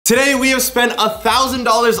Today we have spent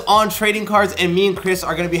 $1,000 on trading cards, and me and Chris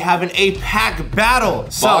are gonna be having a pack battle.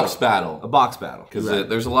 Box battle. A box battle. Because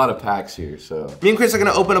there's a lot of packs here, so. Me and Chris are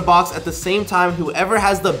gonna open a box at the same time. Whoever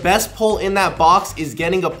has the best pull in that box is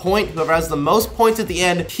getting a point. Whoever has the most points at the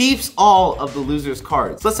end keeps all of the loser's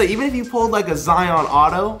cards. So let's say even if you pulled like a Zion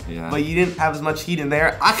auto, but you didn't have as much heat in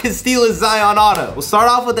there, I can steal a Zion auto. We'll start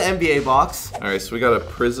off with the NBA box. All right, so we got a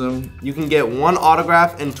prism. You can get 1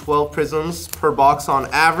 autograph and 12 prisms per box on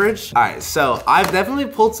average. All right, so I've definitely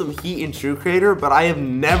pulled some heat in True Creator, but I have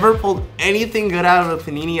never pulled anything good out of a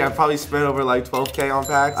Panini. I've probably spent over like 12K on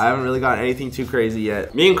packs. I haven't really gotten anything too crazy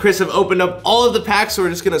yet. Me and Chris have opened up all of the packs, so we're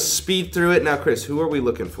just gonna speed through it. Now, Chris, who are we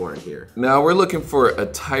looking for in here? Now we're looking for a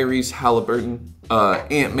Tyrese Halliburton,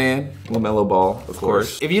 Ant-Man, LaMelo Ball, of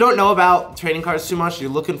course. If you don't know about trading cards too much, you're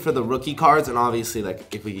looking for the rookie cards, and obviously,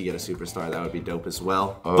 like, if we could get a superstar, that would be dope as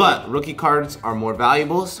well. But rookie cards are more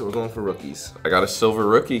valuable, so we're going for rookies. I got a silver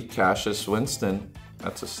rookie, Cassius Winston.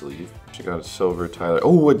 That's a sleeve. She got a silver Tyler.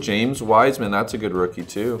 Oh, a James Wiseman. That's a good rookie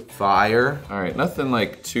too. Fire. All right, nothing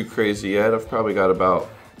like too crazy yet. I've probably got about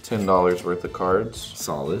 $10 worth of cards.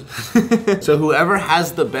 Solid. So whoever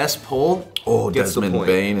has the best pull gets the point. Desmond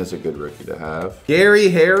Bain is a good rookie to have. Gary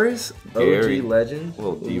Harris, Gary, OG legend.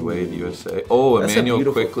 Little D-Wade USA. Oh, Emmanuel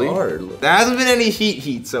Quickly. There hasn't been any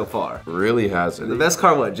heat so far. Really hasn't. The best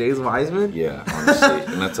card, what, James Wiseman? Yeah, honestly.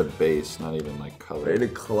 And that's a base, not even like color. Brandon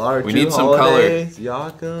Clark, we need some color.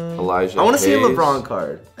 Siakam. Elijah I want to see a Hayes. LeBron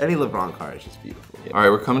card. Any LeBron card is just beautiful. Yeah. All right,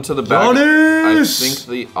 we're coming to the back. Giannis! I think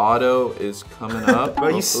the auto is coming up. Bro,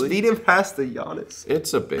 you speeding past the Giannis.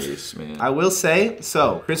 It's a base, man. I will say,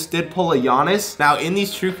 so Chris did pull a Giannis. Now in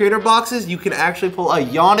these True Creator boxes, you can actually pull a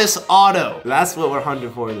Giannis auto. That's what we're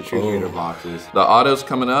hunting for in the True Creator boxes. The auto's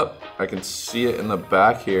coming up. I can see it in the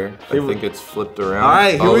back here. I think it's flipped around. All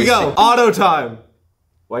right, here we go. Auto time.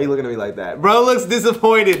 Why are you looking at me like that? Bro looks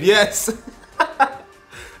disappointed, yes.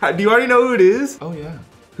 Do you already know who it is? Oh yeah.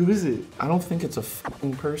 Who is it? I don't think it's a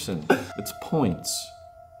fucking person. It's points.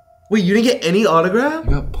 Wait, you didn't get any autograph? I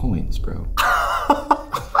got points, bro.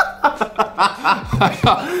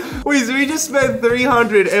 Wait, so we just spent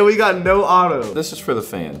 300 and we got no auto. This is for the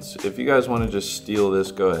fans. If you guys want to just steal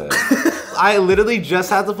this, go ahead. I literally just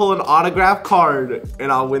had to pull an autograph card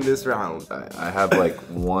and I'll win this round. I have like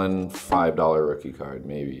one $5 rookie card,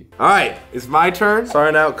 maybe. All right, it's my turn.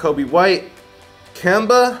 Starting out Kobe White,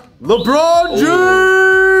 Kemba, LeBron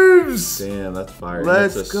James! Damn, that's fire.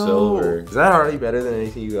 Let's that's a go. Silver. Is that already better than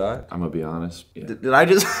anything you got? I'm gonna be honest. Yeah. Did I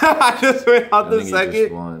just, I just went out the second?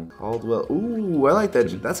 Just won. Caldwell, ooh, I like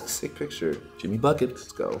that. That's a sick picture. Jimmy Buckets.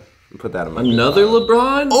 Let's go. Put that in my Another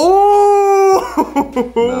LeBron? Oh!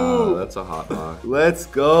 No, that's a hot box. Let's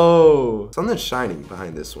go. Something's shining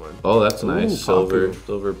behind this one. Oh, that's nice. Ooh,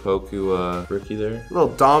 Silver Poku rookie there. Little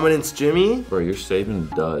dominance Jimmy. Bro, you're saving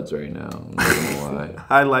duds right now. I'm not gonna lie.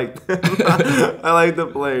 I like them. I like the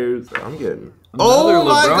players. I'm getting. Another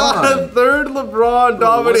my LeBron. God, a third LeBron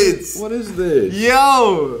dominance. What is this?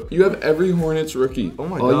 Yo. You have every Hornets rookie. Oh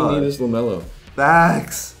my God. God. All you need is LaMelo.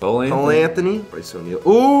 Facts. Cole Anthony. Bryce O'Neal.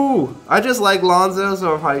 Ooh, I just like Lonzo,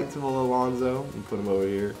 so I'm hyped to pull Lonzo and put him over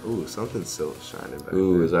here. Ooh, something's still shining back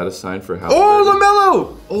there. Is that a sign for how? Oh,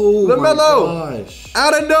 LaMelo! Oh, LaMelo! my gosh.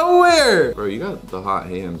 Out of nowhere! Bro, you got the hot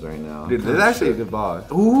hands right now. Dude, this is actually a good box.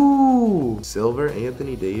 Ooh, silver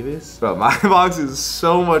Anthony Davis. Bro, my box is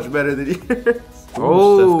so much better than yours.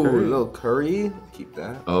 Oh, Steph Curry. Little Curry. Keep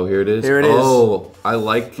that. Oh, here it is. Here it is. Oh, I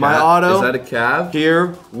like Cav. My auto. Is that a Cav?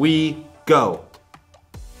 Here we go.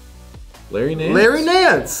 Larry Nance? Larry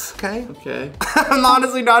Nance. Okay. Okay. I'm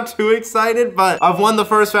honestly not too excited, but I've won the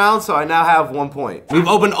first round, so I now have 1 point. We've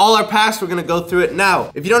opened all our packs. We're gonna go through it now.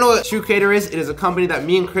 If you don't know what True Creator is, it is a company that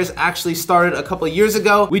me and Chris actually started a couple of years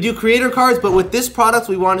ago. We do creator cards, but with this product,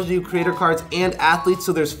 we wanted to do creator cards and athletes.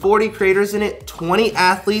 So there's 40 creators in it, 20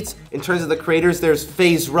 athletes. In terms of the creators, there's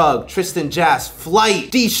FaZe Rug, Tristan Jass, Flight,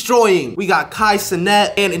 Destroying. We got Kai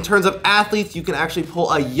Cenat. And in terms of athletes, you can actually pull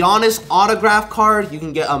a Giannis autograph card. You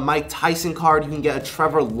can get a Mike Tyson card. You can get a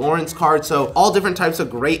Trevor Lawrence card. So all different types of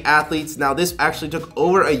great athletes. Now this actually took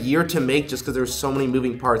over a year to make just because there were so many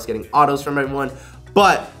moving parts, getting autos from everyone.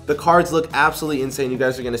 But the cards look absolutely insane. You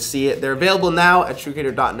guys are gonna see it. They're available now at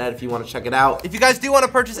TrueCreator.net if you wanna check it out. If you guys do wanna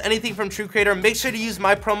purchase anything from True Creator, make sure to use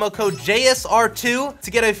my promo code JSR2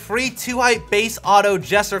 to get a free 2-hype base auto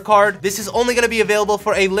Jesser card. This is only gonna be available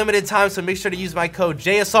for a limited time, so make sure to use my code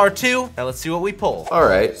JSR2. Now let's see what we pull. All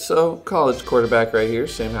right, so college quarterback right here,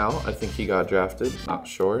 Sam Howell. I think he got drafted. Not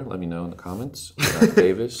sure. Let me know in the comments. We got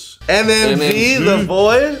Davis. MMG, the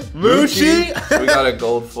boy. Moochie. We got a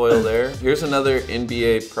gold foil there. Here's another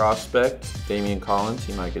NBA prospect, Damian Collins,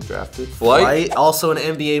 he might get drafted. Flight, also an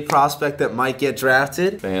NBA prospect that might get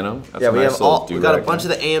drafted. Phantom, that's Yeah, a we nice have little all. We got a bunch of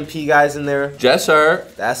the AMP guys in there.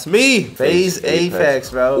 Jesser. That's me. Phase Apex,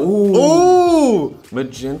 bro. Ooh.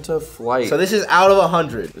 Magenta Flight. So this is out of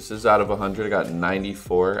 100. This is out of 100. I got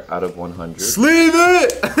 94 out of 100. Sleeve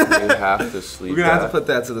it! You have to sleeve We're gonna that. have to put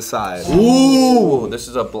that to the side. Ooh! This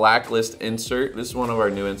is a blacklist insert. This is one of our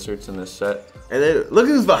new inserts in this set. And then look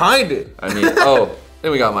who's behind it. I mean, oh,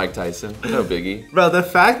 then we got Mike Tyson. No biggie. Bro, the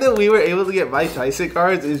fact that we were able to get Mike Tyson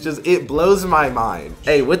cards is just, it blows my mind.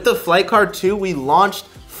 Hey, with the Flight card too, we launched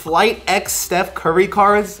Flight X Steph Curry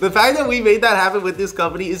cards. The fact that we made that happen with this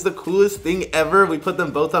company is the coolest thing ever. We put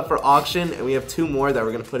them both up for auction, and we have 2 more that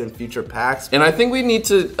we're gonna put in future packs. And I think we need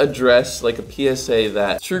to address like a PSA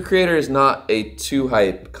that True Creator is not a too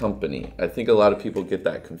hype company. I think a lot of people get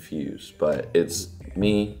that confused, but it's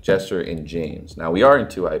me, Jester, and James. Now we are in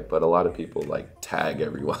 2hype, but a lot of people like tag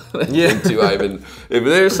everyone in 2hype. And if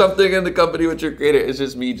there's something in the company with True Creator, it's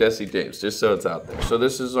just me, Jesse, James, just so it's out there. So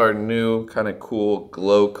this is our new kind of cool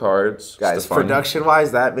glow cards. Guys,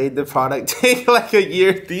 production-wise, that made the product take like a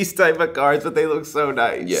year, these type of cards, but they look so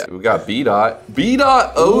nice. Yeah, we got B-Dot.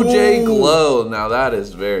 B-Dot OJ Glow. Now that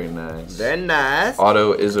is very nice. Very nice.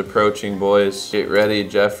 Auto is approaching, boys. Get ready,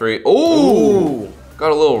 Jeffrey. Ooh! Got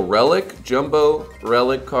a little relic, jumbo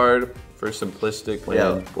relic card for simplistic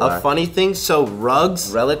land black. A funny thing, so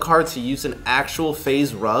rugs, relic cards, you use an actual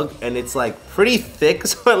phase rug, and it's like pretty thick,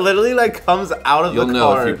 so it literally like comes out of the card. You'll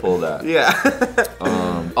know if you pull that.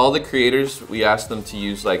 Yeah. All the creators, we asked them to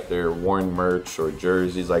use like their worn merch or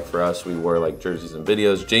jerseys. Like for us, we wore like jerseys and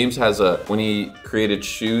videos. James has when he created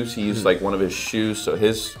shoes, he used like one of his shoes, so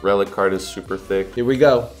his relic card is super thick. Here we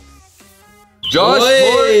go. Josh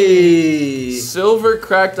Hoy! Silver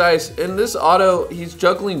cracked ice. In this auto, he's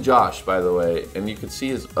juggling Josh, by the way. And you can see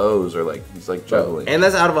his O's are like, he's like juggling. And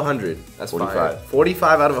that's out of 100. That's 45. fire.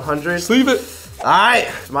 45 out of 100. Sleeve it. All right,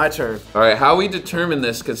 it's my turn. All right, how we determine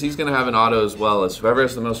this, because he's gonna have an auto as well, is whoever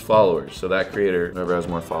has the most followers. So that creator, whoever has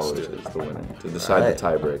more followers is the winner to decide the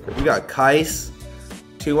tiebreaker. We got Kais,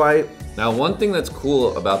 2hype. Now, one thing that's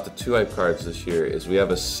cool about the 2hype cards this year is we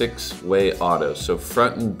have a 6-way auto. So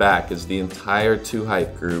front and back is the entire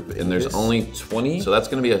 2hype group, and there's only 20. So that's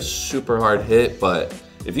gonna be a super hard hit, but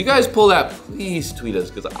if you guys pull that, please tweet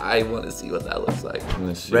us, because I want to see what that looks like in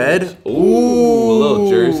this series. Red? Ooh, a little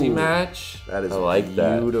jersey match. That is I like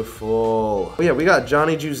that. Beautiful. Oh yeah, we got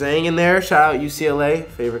Johnny Juzang in there. Shout out UCLA,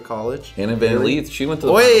 favorite college. Hannah Van Leith, she went to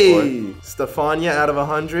the Final Four. Stefania out of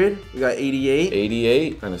 100. We got 88.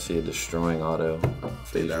 88. Trying to see a destroying auto.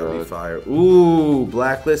 That would be fire. Ooh,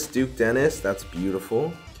 Blacklist, Duke Dennis. That's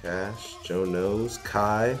beautiful. Cash, Joe Knows,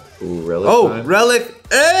 Kai. Ooh, Relic. Oh, Relic.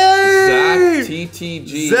 Hey! Zach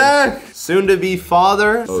TTG. Zach, soon to be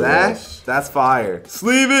father. Oh, Zach, yes. that's fire.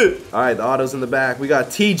 Sleeve it. All right, the auto's in the back. We got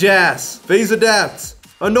T-Jazz, Phase Adapts,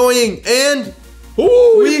 Annoying, and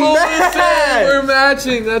ooh, we match. We're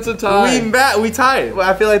matching. That's a tie. We tied. Well,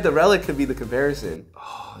 I feel like the Relic could be the comparison.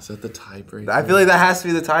 Oh, is that the tiebreaker? I feel like that has to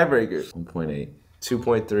be the tiebreaker. 1.8.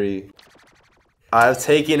 2.3. I've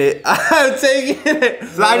taken it. I'm taking it.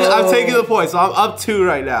 So I'm taking the point. So I'm up 2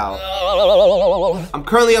 right now. I'm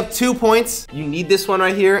currently up 2 points. You need this one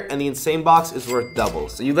right here, and the insane box is worth double.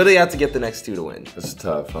 So you literally have to get the next 2 to win. This is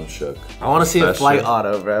tough. I'm shook. I want to see a flight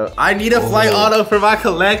auto, bro. I need a flight auto for my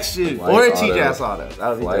collection. Or a T-Gas auto. That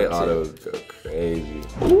would be flight auto would go crazy.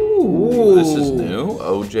 Ooh, this is new.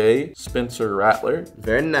 OJ Spencer Rattler.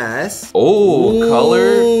 Very nice. Oh,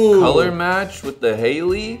 color match with the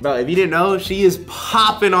Haley. Bro, if you didn't know, she is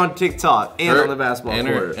popping on TikTok and on the basketball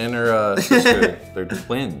court. And her sister, they're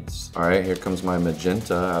twins. All right, here comes my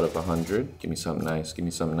magenta out of 100. Give me something nice. Give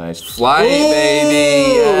me something nice. Flight,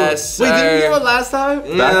 baby. Yes, sir. Wait, didn't you get one last time?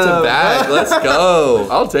 Back to back. Let's go.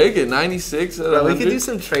 I'll take it. 96 out of 100. We can do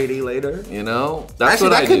some trading later. You know, that's actually,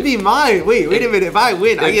 what I do. That could be mine. Wait a minute. If I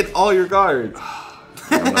win, I get all your cards.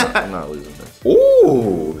 I'm not losing this.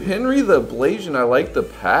 Ooh, Henry the Blasian. I like the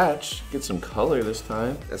patch. Get some color this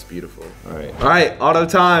time. That's beautiful. All right. All right, auto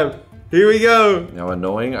time. Here we go. Now,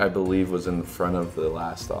 Annoying, I believe, was in front of the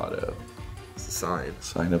last auto. It's a sign.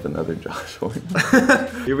 Sign up another Josh Hoy.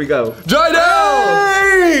 Here we go. Jydell!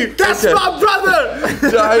 Hey! That's my brother!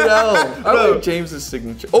 Jydell! I like James's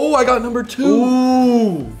signature. Oh, I got number 2.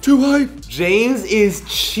 Ooh! 2 hyped. James is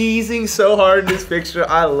cheesing so hard in this picture.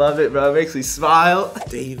 I love it, bro. It makes me smile.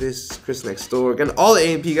 Davis, Chris Next Door, and all the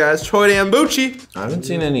AMP guys. Troy Dambucci. I haven't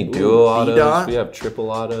seen any dual autos. We have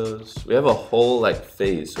triple autos. We have a whole like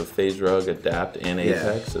phase. So phase rug, adapt, and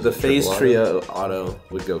apex. The phase trio auto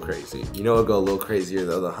would go crazy. You know, it would go a little crazier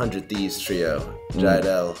though. The 100 Thieves trio.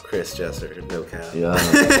 Jydell, Chris Jesser, no cap. Yeah.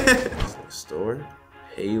 Store.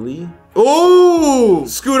 Haley. Ooh!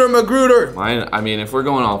 Scooter Magruder. Mine, I mean, if we're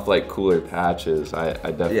going off like cooler patches, I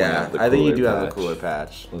definitely have the cooler I think you do have the patch. cooler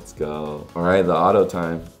patch. Let's go. All right, the auto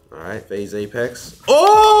time. All right, Phase Apex.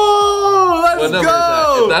 Oh, let's What number go!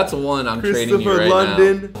 is that? If that's 1, I'm trading you right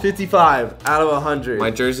London, now. 55 out of 100.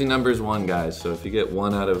 My jersey number is 1, guys. So if you get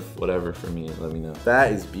 1 out of whatever for me, let me know.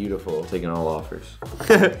 That is beautiful. Taking all offers.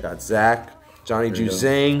 Got Zach, Johnny There you go.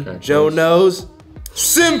 Juzang, Okay, Joe close. Knows.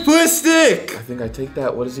 Simplistic! I think I take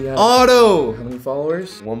that. What does he have? Auto! How many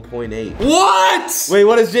followers? 1.8. What? Wait,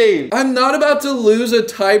 what is James? I'm not about to lose a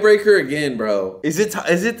tiebreaker again, bro. Is it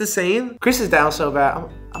the same? Chris is down so bad.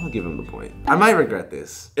 I'm gonna give him the point. I might regret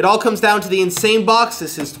this. It all comes down to the insane box.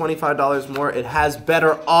 This is $25 more. It has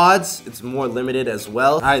better odds. It's more limited as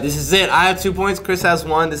well. All right, this is it. I have 2 points. Chris has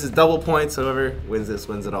 1. This is double points. Whoever wins this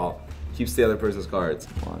wins it all. Keeps the other person's cards.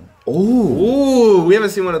 1. Ooh, we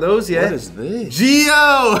haven't seen one of those yet. What is this?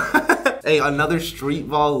 Geo! Hey, another street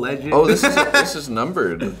ball legend. Oh, this is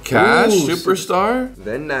numbered. Cash, Ooh, superstar.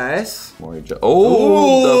 Very nice. Oh, the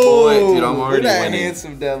boy, dude, I'm Look already at that winning.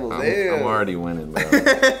 handsome devil. I'm Damn. already winning, bro.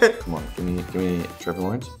 Come on, give me Trevor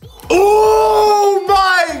Lawrence. Oh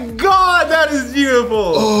my God, that is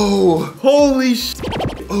beautiful. Oh, Holy sh!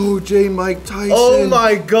 oh, J. Mike Tyson. Oh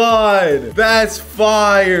my God, that's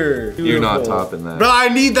fire. You're not Beautiful. topping that. Bro, I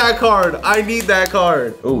need that card. I need that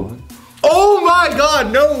card. Ooh. Oh my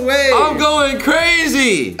God, no way. I'm going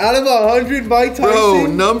crazy. Out of 100, Mike Tyson. Bro,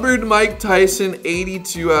 numbered Mike Tyson,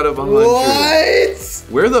 82 out of 100. What?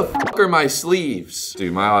 Where the fuck are my sleeves?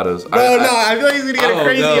 Dude, my autos. No, I feel like he's gonna get a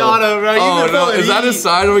crazy no. auto, bro. You Oh can no, feel is that it. a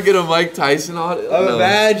sign I'm gonna get a Mike Tyson auto? No.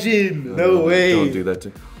 Imagine. No way. Don't do that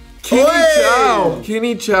to Kenny Oi! Chow.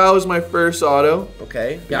 Kenny Chow is my first auto.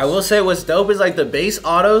 Okay. Yeah, I will say what's dope is like the base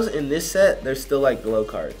autos in this set, they're still like glow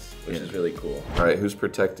cards, which is really cool. All right, who's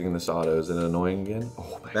protecting this auto? Is it annoying again?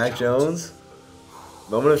 Oh, Mac Jones.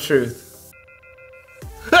 Moment of truth.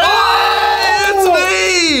 Hey, it's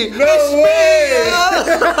me! No It's way! me!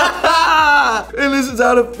 And this is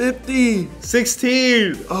out of 50.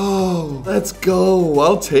 16. Oh, let's go.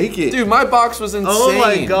 I'll take it. Dude, my box was insane. Oh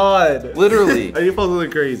my God. Literally. Are you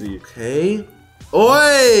supposed crazy? Okay.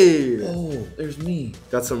 Oi! Oh, there's me.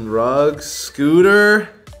 Got some rugs. Scooter.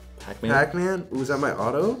 Pac-Man. Pac-Man. Ooh, is that my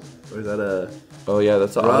auto? Or is that a Oh yeah,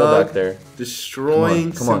 that's the rug? auto back there.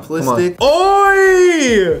 Destroying Come on, come on, simplistic.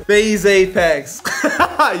 Oi! Phase Apex.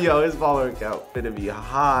 Yo, his follower count finna be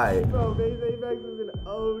high. Bro, Phase Apex is an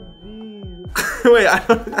OG. Wait, I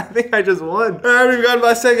think I just won. I haven't even gotten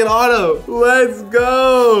my second auto. Let's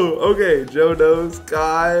go. Okay, Joe Knows,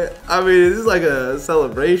 Guy. I mean, this is like a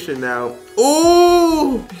celebration now.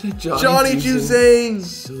 Ooh! Johnny Juzang.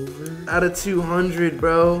 Silver. Out of 200,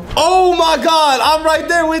 bro. Oh my God, I'm right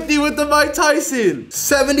there with you with the Mike Tyson.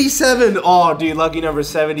 77. Oh, dude, lucky number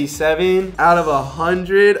 77 out of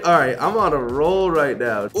 100. All right, I'm on a roll right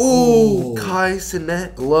now. Ooh, Kai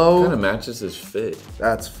Cenat Glow. Kind of matches his fit.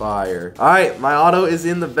 That's fire. All right, my auto is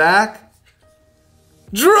in the back.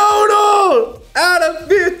 Dronal out of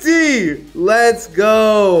 50. Let's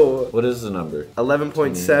go. What is the number?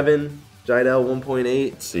 11.7. Jidel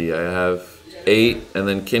 1.8. Let's see, I have 8, and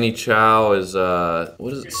then Kenny Chow is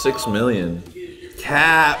what is it? 6 million.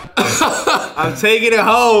 Cap. I'm taking it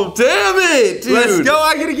home. Damn it, dude. Let's go.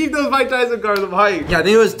 I gotta keep those Mike Tyson cards. I'm hyped. Yeah, I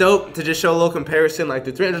think it was dope to just show a little comparison. Like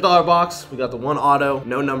the $300 box, we got the 1 auto,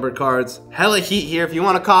 no numbered cards. Hella heat here. If you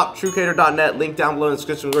want to cop, truecreator.net, link down below in the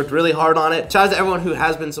description. We worked really hard on it. Shout out to everyone who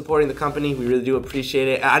has been supporting the company. We really do appreciate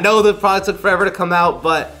it. I know the product took forever to come out,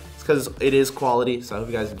 but it's because it is quality. So I hope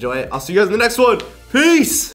you guys enjoy it. I'll see you guys in the next one. Peace.